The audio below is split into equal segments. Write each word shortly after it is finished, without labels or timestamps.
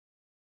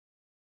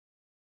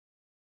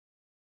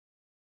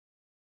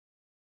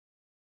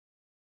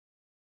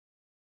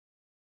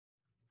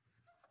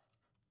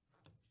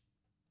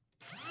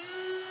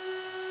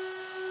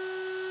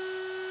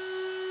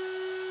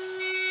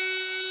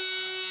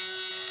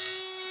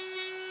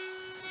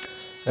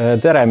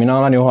Tere, mina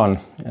olen Juhan.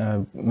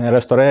 Me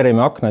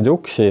restaureerime aknaid ja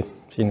uksi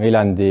siin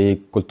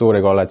Viljandi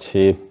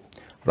Kultuurikolledži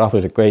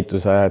rahvusliku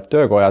ehituse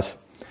töökojas.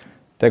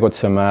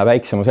 Tegutseme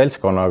väiksema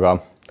seltskonnaga.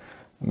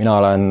 Mina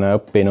olen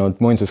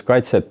õppinud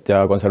muinsuskaitset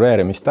ja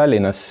konserveerimist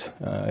Tallinnas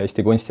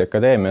Eesti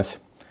Kunstiakadeemias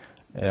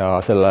ja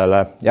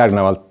sellele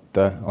järgnevalt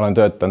olen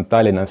töötanud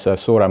Tallinnas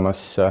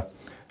suuremas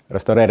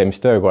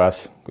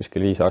restaureerimistöökojas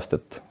kuskil 5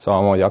 aastat,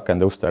 samamoodi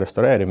akende uste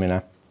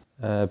restaureerimine.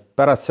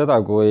 Pärast seda,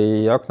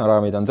 kui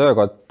aknaraamid on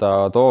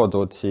töökotta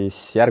toodud, siis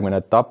järgmine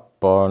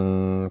etapp on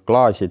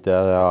klaaside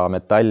ja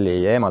metalli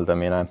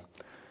eemaldamine.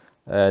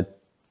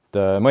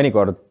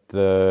 Mõnikord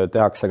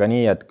tehakse ka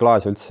nii, et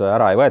klaas üldse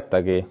ära ei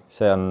võetagi.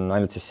 See on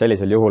ainult siis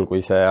sellisel juhul,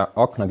 kui see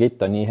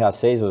aknakitt on nii heas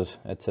seisus,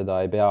 et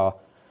seda ei pea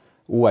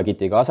uue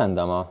kitiga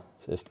asendama,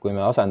 sest kui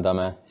me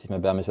asendame, siis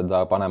me peame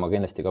seda panema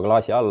kindlasti ka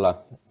klaasi alla.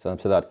 See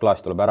tähendab seda, et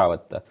klaas tuleb ära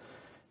võtta.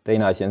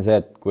 Teine asi on see,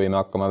 et kui me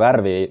hakkame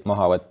värvi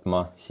maha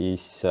võtma,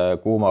 siis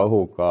kuuma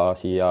õhuga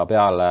siia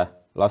peale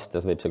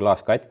lastes võib see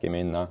klaas katki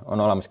minna. On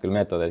olemas küll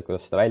meetodeid,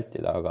 kuidas seda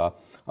vältida,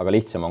 aga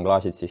lihtsam on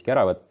klaasid siiski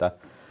ära võtta.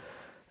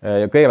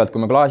 Ja kõigepealt,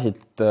 kui me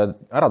klaasid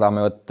ära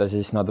tahame võtta,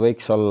 siis nad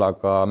võiks olla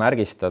ka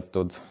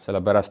märgistatud,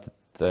 sellepärast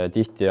et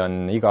tihti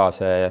on iga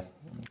see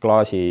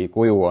klaasi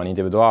kuju on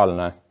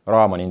individuaalne,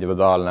 raam on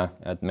individuaalne,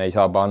 et me ei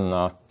saa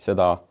panna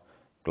seda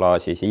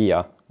klaasi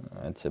siia,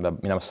 et see peab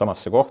minema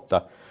samasse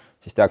kohta.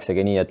 Siis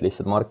tehaksegi nii, et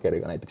lihtsalt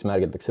markeriga näiteks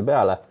märgitakse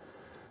peale.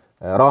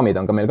 Raamid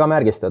on ka meil ka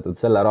märgistatud,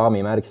 selle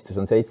raami märgistus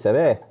on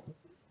 7V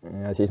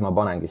ja siis ma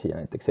panengi siia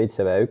näiteks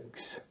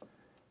 7V1,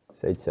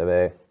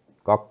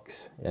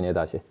 7V2 ja nii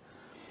edasi.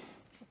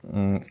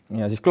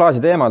 Ja siis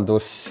klaaside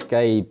eemaldus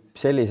käib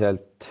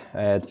selliselt,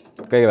 et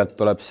kõigepealt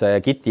tuleb see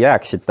kiti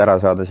jääk siit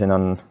ära saada,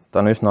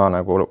 ta on üsna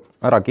nagu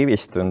ära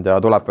kivistunud ja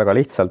tuleb väga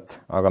lihtsalt,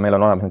 aga meil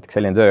on olemas näiteks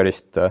selline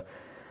tööriist,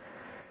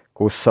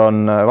 kus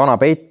on vana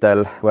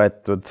peitel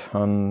võetud,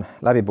 on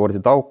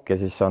läbipuuritud auk ja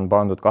siis on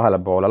pandud 2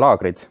 poole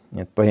laagrid.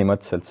 Nii et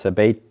põhimõtteliselt see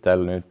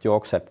peitel nüüd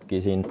jooksebki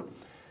siin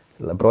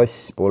selle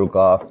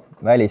prosspulga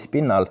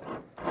välispinnal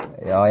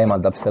ja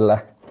eemaldab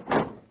selle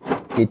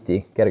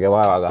kiti kerge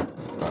vaevaga.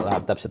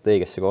 Läheb täpselt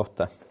õigesse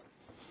kohta.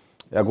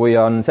 Ja kui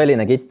on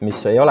selline kitt,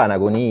 mis ei ole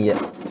nagu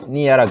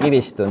nii ära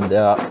kivistunud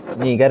ja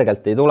nii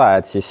kergelt ei tule,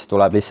 et siis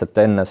tuleb lihtsalt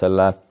enne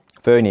selle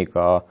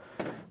fööniga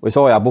või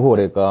sooja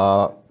puhuriga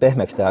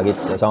pehmeks teha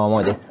kitt ja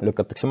samamoodi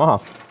lükatakse maha.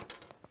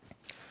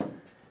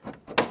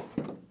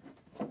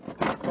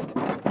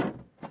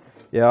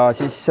 Ja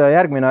siis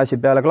järgmine asi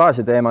peale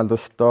klaaside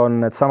eemaldust on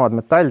need samad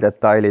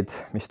metalldetailid,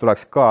 mis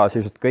tuleks ka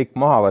sisuliselt kõik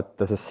maha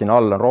võtta, sest siin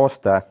all on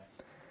rooste.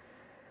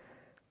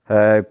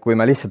 Kui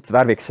me lihtsalt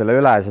värviks selle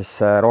üle, siis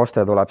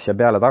rooste tuleb siia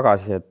peale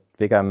tagasi, et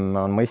pigem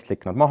on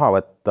mõistlik nad maha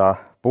võtta,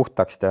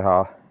 puhtaks teha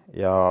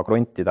ja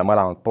kruntida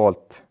mõlemalt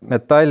poolt.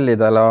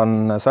 Metallidel on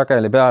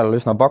sageli peal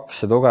üsna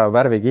paks ja tugev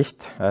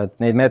värvikiht, et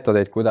neid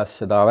meetodeid, kuidas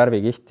seda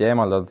värvikihti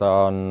eemaldada,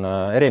 on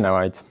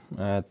erinevaid.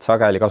 Et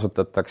sageli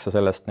kasutatakse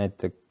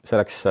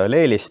selleks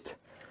leelist,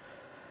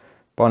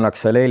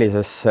 pannakse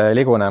leelisesse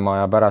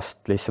ligunema ja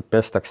pärast lihtsalt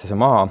pestakse see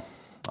maha.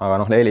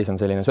 Aga leelis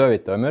on selline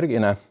söövitav ja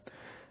mürgine,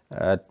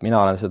 et mina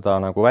olen seda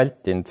nagu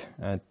vältinud.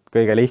 Et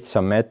kõige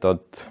lihtsam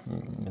meetod,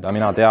 mida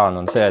mina tean,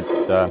 on see,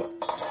 et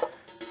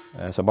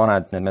sa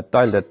paned need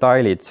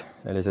metalldetailid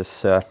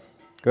sellisesse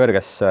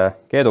kõrgesse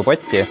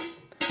keedupotti,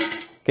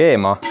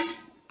 keema,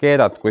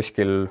 keedad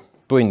kuskil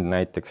tund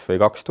näiteks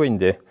või 2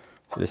 tundi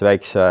sellise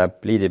väikse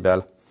pliidi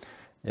peal.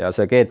 Ja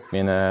see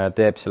keetmine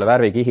teeb selle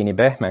värvikihi nii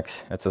pehmeks,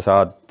 et sa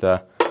saad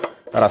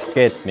pärast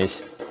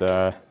keetmist,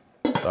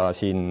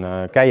 siin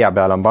käia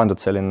peal on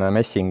pandud selline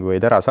messing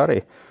või terasari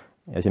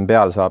ja siin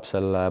peal saab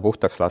selle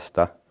puhtaks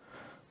lasta.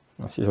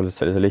 Sisuliselt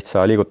sellise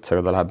lihtsa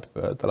liigutusega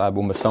ta läheb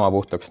umbes sama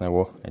puhtaks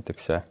nagu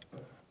näiteks see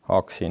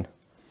haak siin.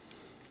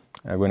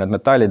 Ja kui need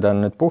metallid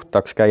on nüüd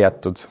puhtaks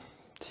käijatud,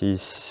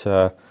 siis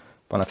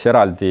pannakse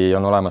eraldi,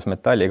 on olemas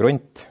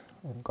metallikrunt,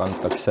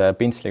 kantakse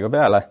pintsliga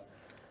peale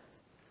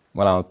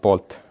mõlemalt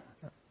poolt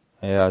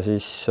ja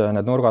siis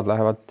need nurgad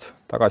lähevad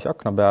tagasi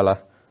akna peale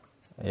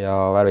ja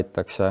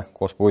värvitakse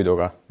koos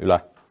puiduga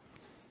üle.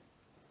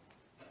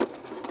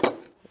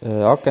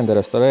 Akende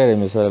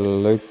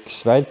restaureerimisel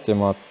üks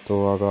vältimatu,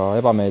 aga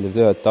ebameeldiv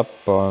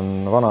tööetapp on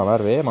vana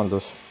värvi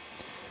eemaldus.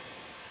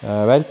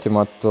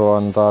 Vältimatu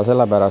on ta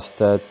sellepärast,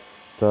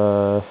 et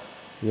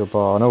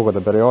juba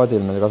nõukogude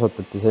perioodil meil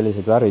kasutati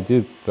selliseid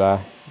värvitüüpe,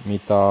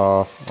 mida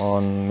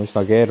on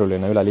üsna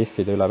keeruline üle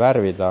lihvida, üle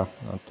värvida.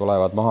 Nad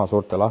tulevad maha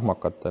suurte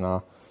lahmakatena.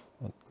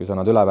 Kui sa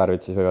nad üle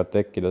värvid, siis võivad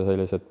tekkida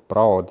sellised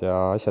praod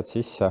ja asjad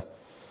sisse.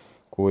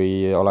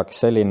 Kui oleks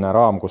selline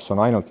raam, kus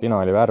on ainult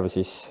linoleevärv,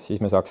 siis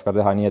me saaks ka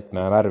teha nii, et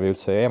me värvi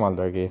üldse ei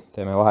eemaldagi,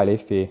 teeme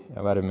vahelihvi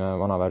ja värvime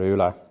vana värvi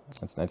üle.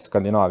 Näiteks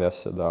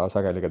Skandinaavias seda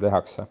sageli ka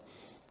tehakse.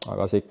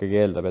 Aga see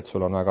ikkagi eeldab, et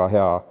sul on väga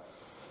hea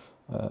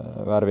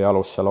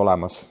värvialus seal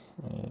olemas.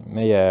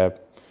 Meie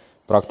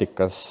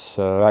praktikas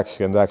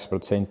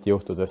 99%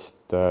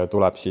 juhtudest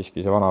tuleb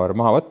siiski see vana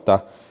värv maha võtta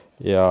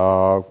ja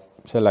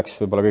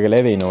selleks võib-olla kõige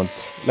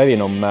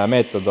levinum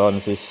meetod on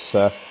siis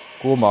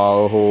kuuma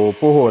õhu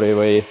puhuri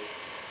või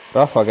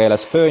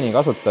rahvakeeles fööni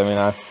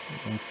kasutamine.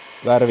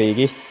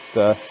 Värvikiht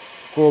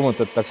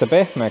kuumutatakse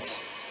pehmeks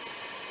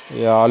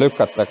ja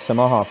lükatakse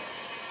maha.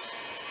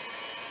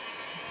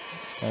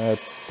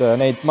 Et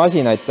neid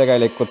masinaid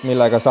tegelikult,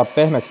 millega saab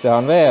pehmeks teha,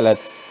 on veel,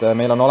 et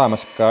meil on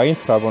olemas ka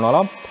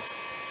infrapunalamp,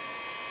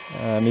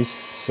 mis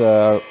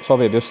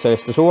sobib just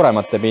selliste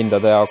suuremate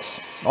pindade jaoks.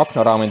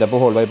 Aknaraamide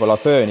puhul võib-olla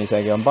föön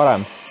isegi on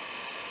parem.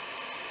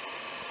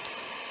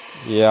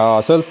 Ja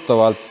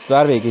sõltuvalt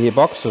värvikihi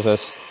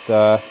paksusest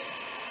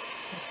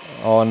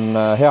on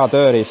hea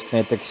tööriist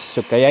näiteks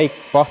siuke jäik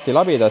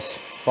pahtilabidas,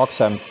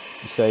 paksem,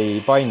 mis ei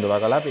paindu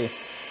väga läbi.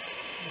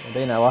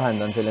 Teine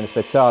vahend on selline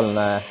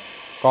spetsiaalne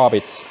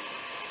kaabits.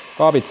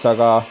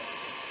 Kaabitsaga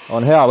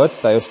on hea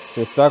võtta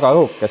just väga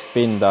õhukest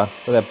pinda.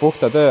 Ta teeb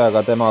puhta töö,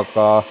 aga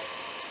temaga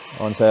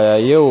on see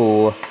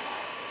jõu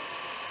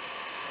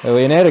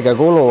või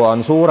energiakulu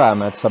on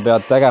suurem, et sa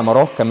pead tegema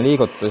rohkem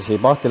liigutusi.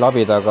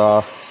 Pahtilabidaga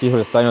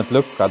sisuliselt ainult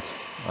lükkad,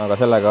 aga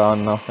sellega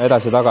on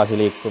edasi-tagasi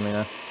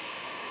liikumine.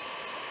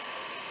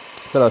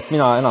 Sellest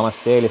mina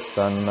enamasti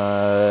eelistan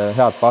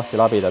head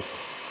pahtilabidat.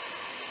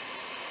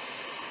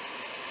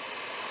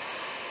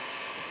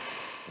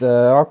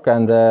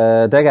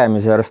 Akende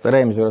tegemise ja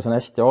restaureerimise juures on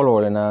hästi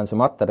oluline on see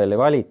materjali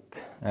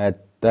valik, et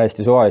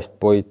täiesti suvalist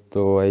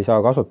puitu ei saa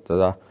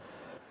kasutada.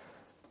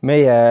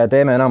 Meie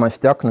teeme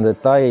enamasti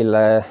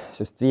aknadetaile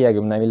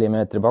 50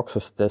 mm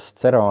paksustest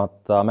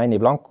servamata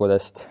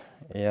männiplankudest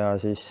ja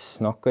siis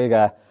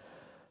kõige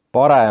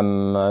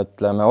parem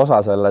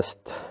osa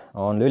sellest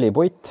on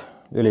lülipuit.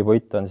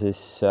 Lülipuit on siis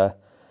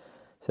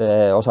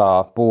see osa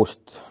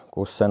puust,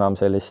 kus enam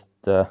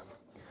sellist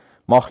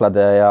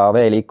mahlade ja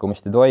vee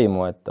liikumist ei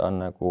toimu, et ta on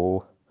nagu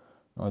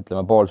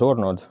pool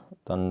surnud,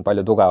 ta on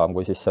palju tugevam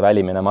kui siis see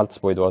välimine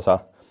maltspuidu osa.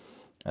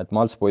 Et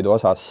maltspuidu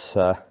osas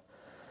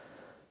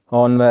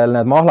on veel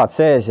need mahlad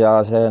sees ja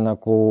see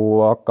nagu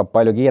hakkab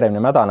palju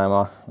kiiremini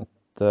mädanema,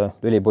 et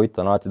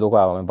lülipuit on alati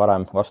tugevam ja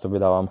parem,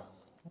 vastupidavam.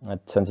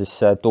 Et see on siis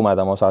see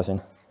tumedam osa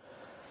siin.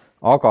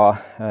 Aga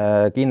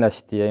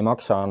kindlasti ei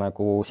maksa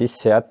nagu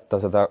sisse jätta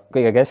seda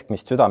kõige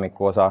keskmist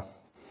südamiku osa.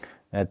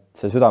 Et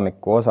see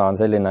südamiku osa on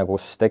selline,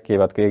 kus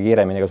tekivad kõige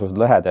kiiremini igasugused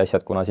lõhed ja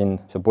asjad, kuna siin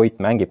see puit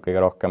mängib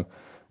kõige rohkem.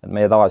 Et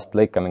meie tavaliselt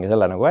lõikamegi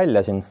selle nagu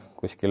välja siin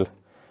kuskil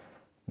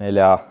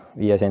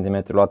 4-5 cm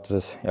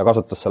ulatuses ja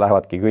kasutusse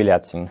lähevadki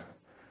küljed siin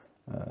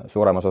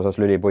suuremas osas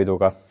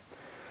lülipuiduga.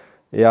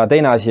 Ja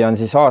teine asi on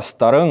siis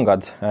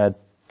aastarõngad,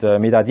 et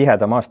mida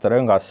tihedam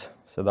aastarõngas,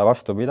 seda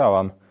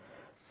vastupidavam.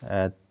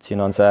 Et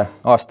siin on see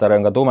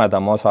aastarõnga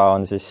tumedam osa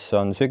on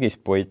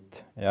sügispuit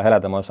ja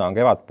heledam osa on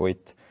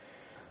kevadpuit.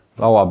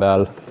 Laua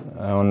peal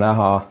on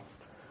näha,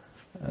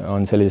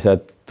 on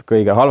sellised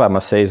kõige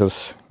halvemas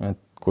seisus, et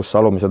kus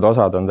alumised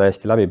osad on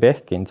täiesti läbi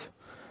pehkinud.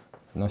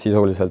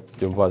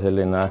 Sisuliselt juba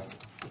selline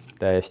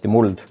täiesti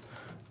muld,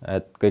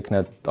 et kõik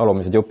need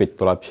alumised jupid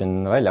tuleb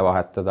siin välja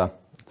vahetada.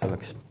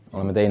 Selleks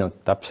oleme teinud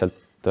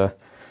täpselt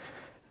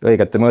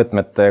õigete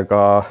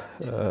mõõtmetega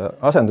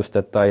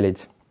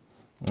asendusdetailid.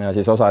 Ja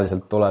siis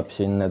osaliselt tuleb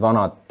siin need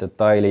vanad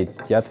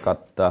detailid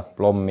jätkata,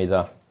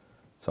 plommida,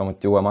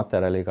 samuti uue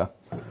materjaliga.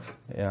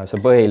 Ja see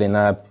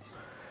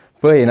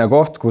põhiline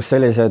koht, kus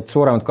sellised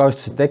suuremad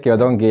kahjustused tekivad,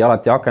 ongi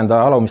alati akende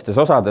alumistes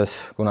osades,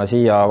 kuna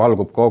siia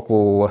valgub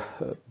kogu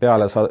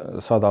peale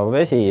sadav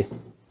vesi.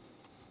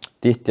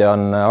 Tihti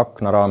on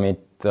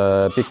aknaraamid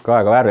pikka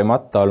aega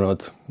värvimata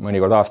olnud,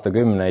 mõnikord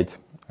aastakümneid,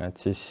 et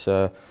siis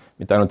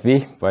mitte ainult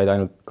vihm, vaid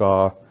ainult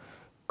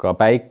ka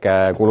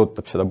päike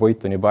kulutab seda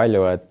puitu nii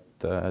palju, et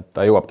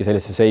ta jõuabki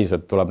sellisesse seisu,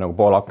 et tuleb nagu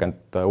pool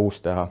akent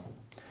uus teha.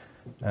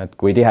 Et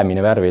kui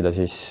tihemini värvida,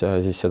 siis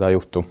seda ei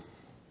juhtu.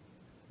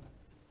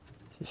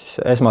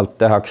 Esmalt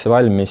tehakse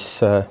valmis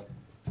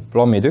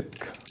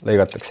plommitükk,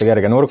 lõigatakse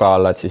kerge nurga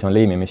alla, et siis on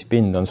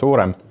liimimispind on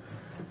suurem.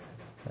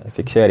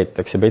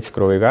 Fikseeritakse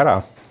pitskruviga ära.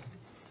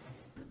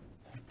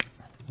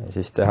 Ja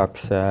siis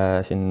tehakse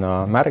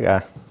sinna märge,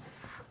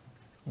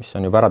 mis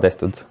on juba ära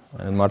tehtud.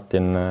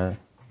 Martin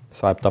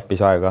saeb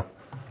tapisaega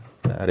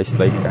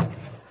ristlõike.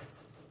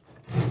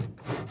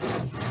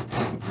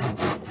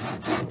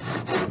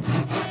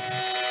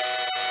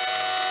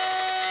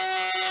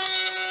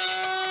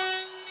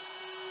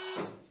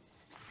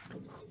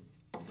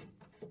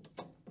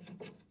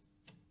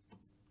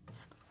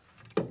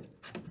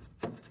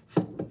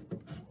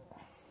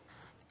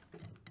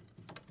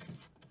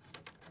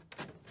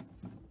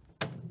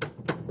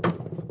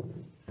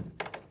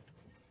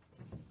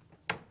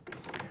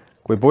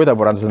 Kui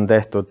puidepurendus on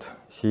tehtud,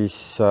 siis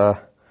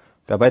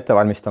peab ette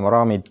valmistama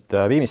raamid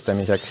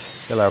viimistamiseks.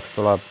 Selle jaoks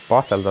tuleb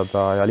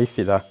pahteldada ja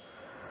lihvida.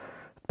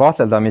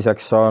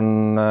 Pahteldamiseks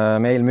on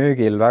meil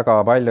müügil väga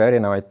palju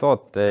erinevaid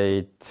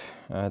tooteid.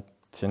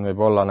 Et siin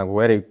võib olla nagu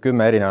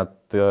 10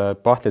 erinevat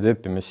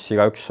pahtlitüüpi, mis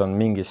igaüks on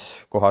mingis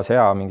kohas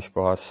hea, mingis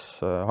kohas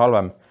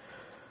halvem.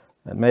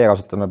 Et meie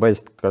kasutame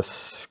põhiliselt kas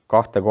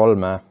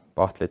 2-3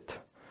 pahtlit.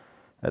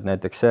 Et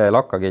näiteks see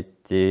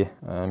lakkakiti,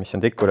 mis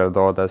on tikkuril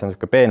toode, see on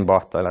niisugune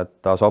peenpahtel, et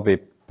ta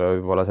sobib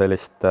võib-olla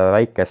selliste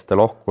väikeste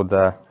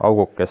lohkude,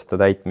 augukeste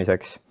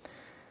täitmiseks.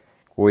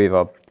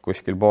 Kuivab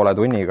kuskil poole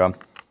tunniga.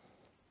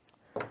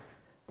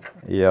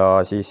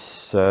 ja siis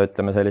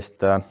ütleme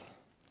selliste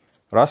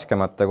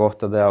raskemate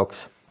kohtade jaoks,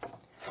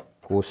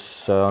 kus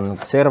on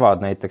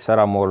servad näiteks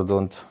ära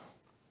murdunud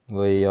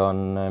või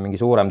on mingi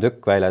suurem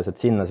tükk väljas, et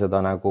sinna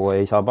seda nagu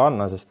ei saa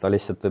panna, sest ta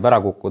lihtsalt võib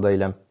ära kukkuda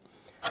hiljem.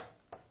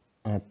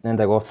 Et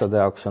nende kohtade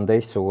jaoks on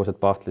teistsugused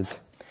pahtlid,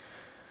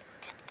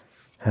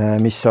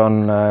 mis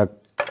on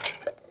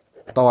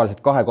tavaliselt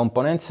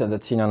kahekomponentsed,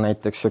 et siin on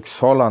näiteks üks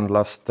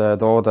hollandlaste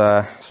toode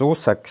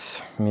Sussex,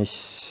 mis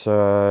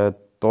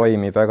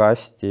toimib väga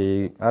hästi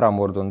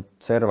äramurdunud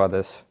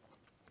servades.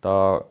 Ta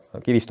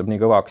kivistub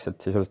nii kõvaks,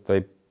 et sisuliselt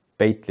võib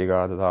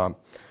peitliga teda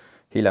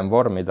hiljem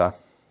vormida,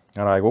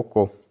 ära ei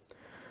kuku.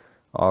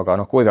 Aga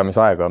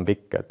kuivamisaega on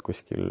pikk, et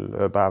kuskil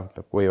ööpäev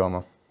peab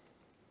kuivama.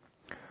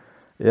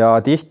 Ja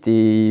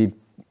tihti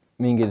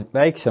mingeid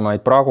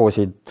väiksemaid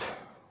pragusid,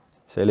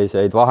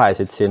 selliseid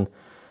vahesid siin,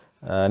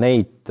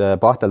 neid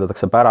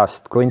pahteldatakse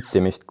pärast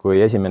kruntimist, kui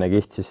esimene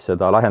kiht siis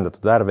seda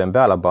lahjendatud värvi on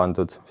peale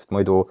pandud, sest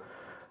muidu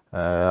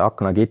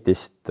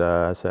aknakitist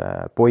see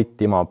puit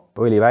timab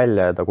õli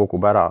välja ja ta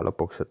kukub ära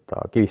lõpuks, et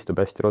ta kivistub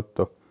hästi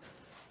ruttu.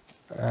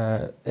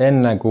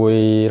 Enne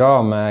kui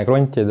raame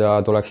kruntida,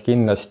 tuleks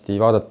kindlasti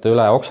vaadata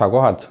üle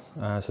oksakohad,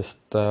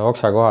 sest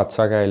oksakohad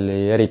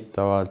sageli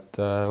eritavad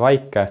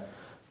vaike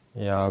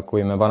ja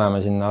kui me paneme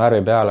sinna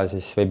värvi peale,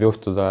 siis võib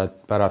juhtuda, et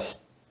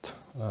pärast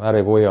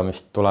värvi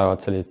kuivamist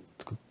tulevad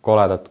sellised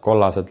koledad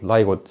kollased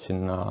laigud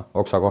sinna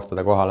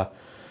oksakohtade kohale.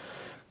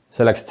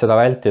 Selleks, et seda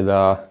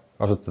vältida,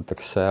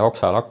 kasutatakse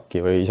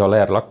oksalakki või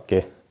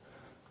isoleerlakki,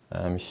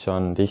 mis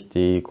on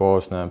tihti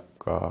koosneb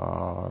ka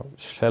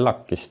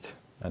shellakist,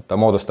 et ta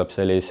moodustab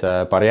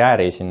sellise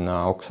barjääri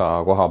sinna oksa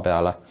koha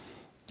peale,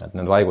 et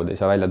need vaigud ei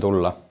saa välja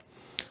tulla.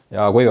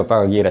 Ja kuivab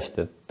väga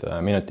kiiresti, et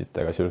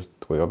minutitega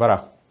sisuliselt kuivab ära.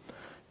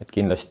 Et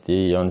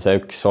kindlasti on see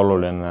üks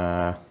oluline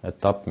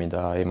etapp,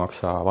 mida ei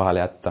maksa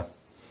vahele jätta.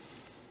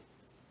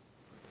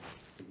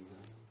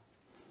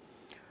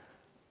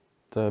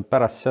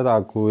 Pärast seda,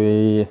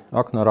 kui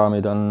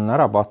aknaraamid on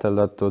ära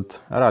pahteldatud,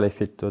 ära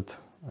lihvitud,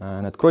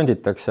 need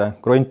krunditakse.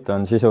 Krunt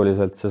on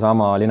sisuliselt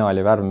seesama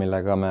linaolivärv,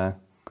 millega me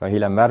ka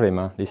hiljem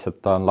värvime, lihtsalt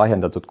ta on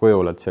lahjendatud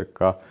kujul, et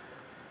circa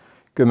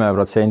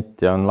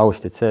 10% on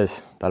laustit sees,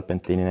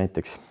 talpentiini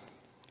näiteks.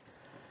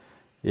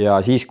 Ja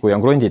siis, kui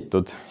on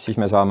krunditud, siis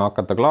me saame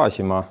hakata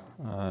klaasima.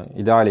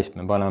 Ideaalis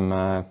me paneme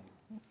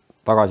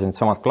tagasi need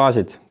samad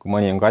klaasid, kui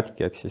mõni on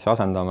katki, eks siis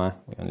asendame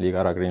või on liiga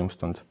ära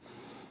kriimustunud.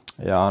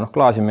 Ja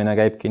klaasimine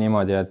käibki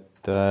niimoodi,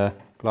 et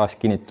klaas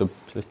kinnitub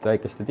selliste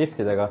väikeste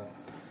tiftidega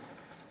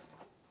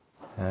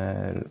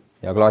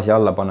ja klaasi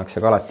alla pannakse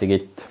ka alati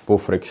kitt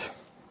puhvriks.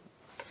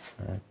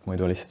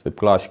 Muidu lihtsalt võib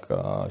klaas ka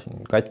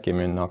siin katki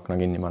minna akna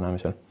kinni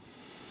panemisel.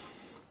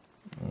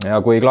 Ja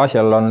kui klaasi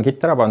all on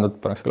kitt ära pandud,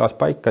 pannakse klaas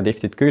paika,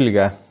 tiftid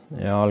külge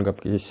ja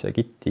algabki siis see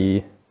kiti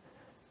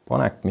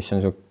panek, mis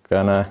on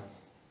niisugune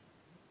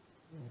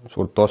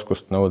suurt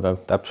oskust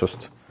nõudev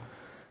täpsust.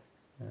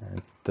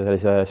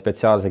 Sellise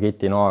spetsiaalse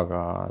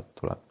kitinoaga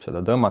tuleb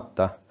seda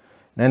tõmmata.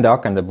 Nende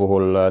akende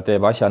puhul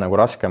teeb asja nagu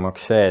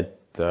raskemaks see,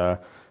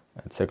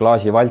 et see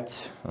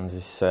klaasivalts on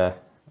siis see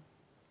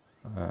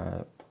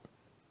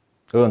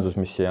õõnsus,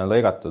 mis siia on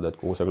lõigatud, et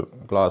kuhu see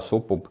klaas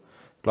upub.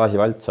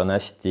 Klaasivalts on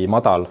hästi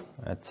madal,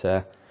 et see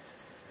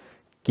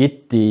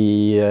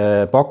kiti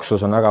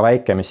paksus on väga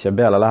väike, mis siia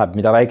peale läheb.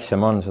 Mida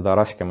väiksem on, seda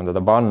raskem on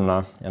teda panna.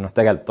 Ja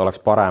tegelikult oleks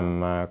parem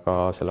ka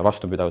selle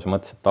vastupidavuse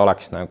mõttes, et ta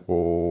oleks nagu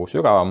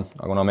sügavam.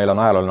 Aga kuna meil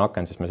on ajalooline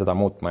aken, siis me seda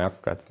muutma ei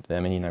hakka, et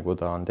teeme nii, nagu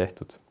ta on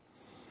tehtud.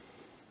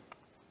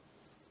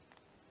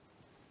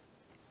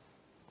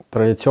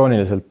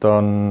 Traditsiooniliselt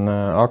on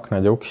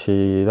aknad ja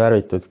uksi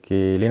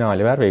värvitudki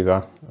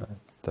linaolivärviga.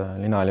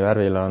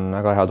 Linaolivärvil on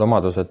väga head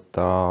omadus, et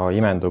ta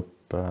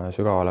imendub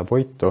sügavale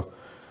puitu.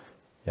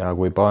 Ja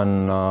kui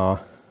panna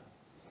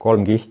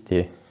 3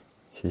 kihti,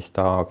 siis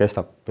ta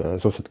kestab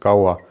suhteliselt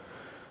kaua.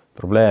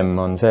 Probleem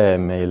on see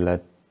meil,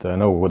 et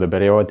nõukogude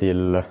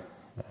perioodil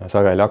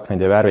sageli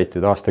aknaid ei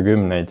värvitud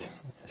aastakümneid.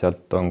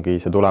 Sealt ongi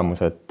see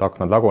tulemus, et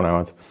aknad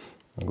lagunevad.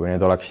 Kui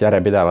neid oleks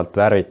järjepidevalt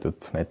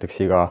värvitud, näiteks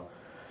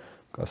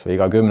kas või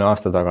iga 10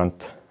 aasta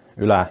tagant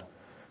üle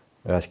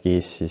ühes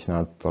kiis, siis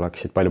nad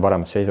oleksid palju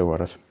paremas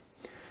seisukorras.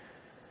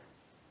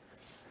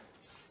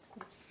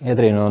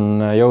 Edrin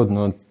on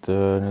jõudnud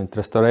nüüd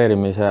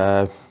restaureerimise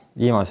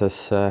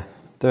viimasesse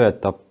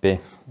tööetappi,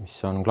 mis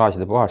on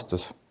klaaside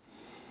puhastus.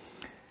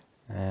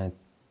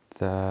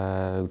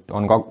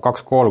 On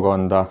 2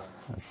 koolkonda.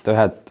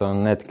 Ühed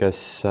on need,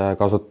 kes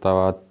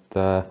kasutavad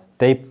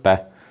teipe.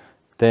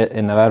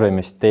 Enne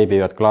värvimist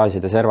teibivad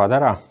klaaside servad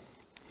ära.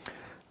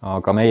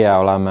 Aga meie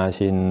oleme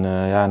siin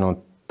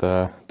jäänud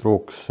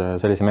truuks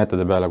sellise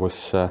meetodi peale,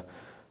 kus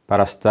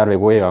pärast värvi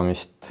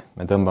kuivamist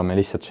me tõmbame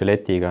lihtsalt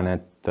žiletiga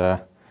need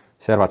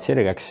servad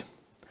sirgeks.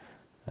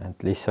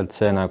 Et lihtsalt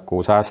see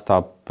nagu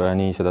säästab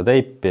nii seda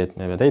teipi, et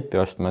me ei pea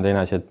teipi ostma.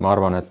 Teine asi, et ma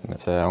arvan, et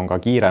see on ka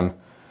kiirem,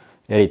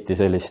 eriti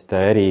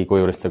selliste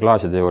erikujuliste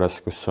klaaside juures,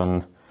 kus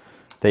on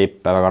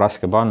teipe väga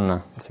raske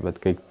panna. Sa pead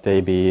kõik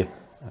teibi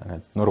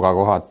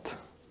nurgakohad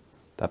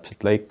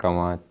täpselt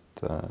lõikama,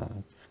 et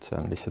see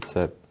on lihtsalt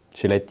see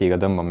žiletiga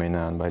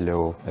tõmbamine on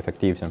palju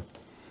efektiivsem.